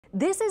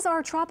This is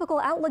our tropical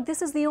outlook.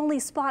 This is the only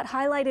spot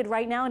highlighted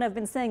right now, and I've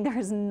been saying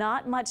there's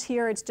not much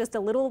here. It's just a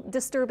little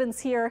disturbance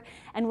here,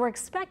 and we're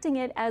expecting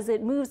it as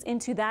it moves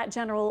into that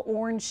general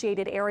orange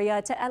shaded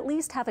area to at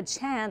least have a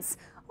chance,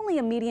 only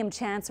a medium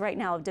chance right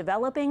now, of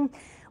developing.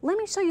 Let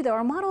me show you though,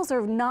 our models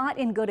are not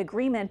in good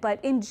agreement, but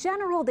in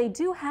general, they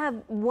do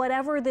have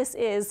whatever this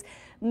is,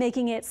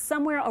 making it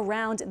somewhere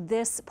around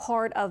this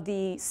part of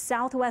the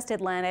southwest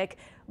Atlantic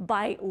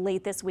by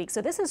late this week.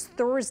 So this is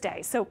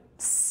Thursday, so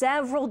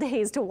several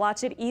days to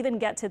watch it even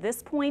get to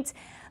this point.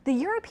 The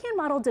European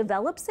model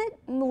develops it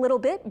a little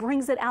bit,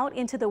 brings it out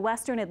into the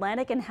western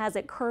Atlantic and has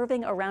it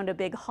curving around a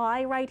big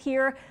high right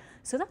here.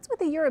 So that's what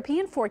the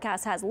European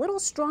forecast has, a little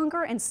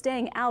stronger and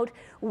staying out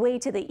way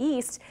to the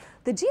east.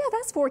 The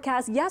GFS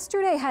forecast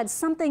yesterday had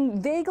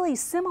something vaguely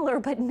similar,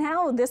 but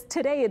now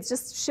today it's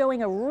just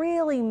showing a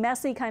really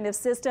messy kind of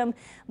system,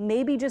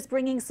 maybe just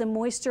bringing some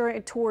moisture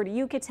toward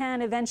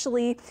Yucatan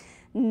eventually,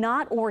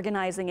 not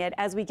organizing it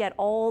as we get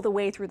all the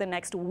way through the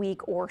next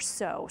week or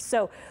so.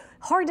 So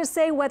hard to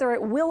say whether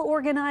it will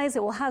organize.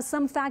 It will have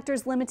some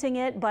factors limiting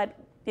it, but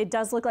it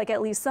does look like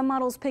at least some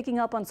models picking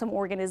up on some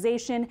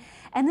organization.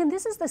 And then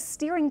this is the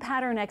steering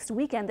pattern next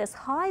weekend. This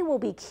high will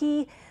be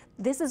key.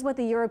 This is what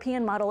the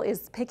European model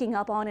is picking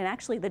up on, and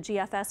actually the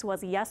GFS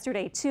was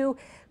yesterday too,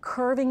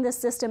 curving the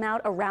system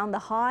out around the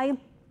high.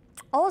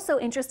 Also,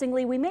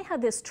 interestingly, we may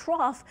have this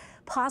trough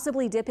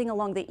possibly dipping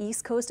along the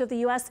east coast of the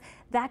U.S.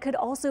 That could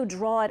also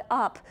draw it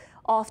up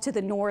off to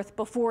the north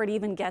before it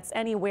even gets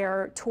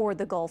anywhere toward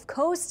the Gulf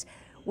Coast.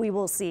 We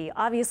will see.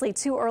 Obviously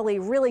too early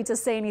really to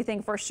say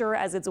anything for sure,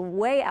 as it's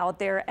way out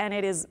there and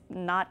it is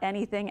not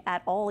anything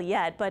at all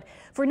yet. But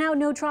for now,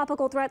 no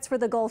tropical threats for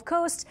the Gulf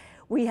Coast.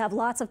 We have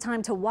lots of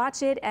time to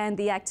watch it, and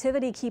the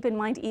activity, keep in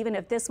mind, even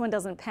if this one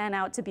doesn't pan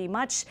out to be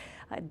much,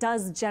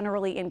 does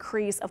generally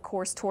increase, of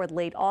course, toward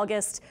late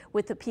August,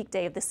 with the peak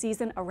day of the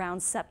season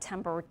around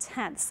September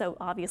 10th. So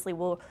obviously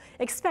we'll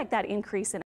expect that increase in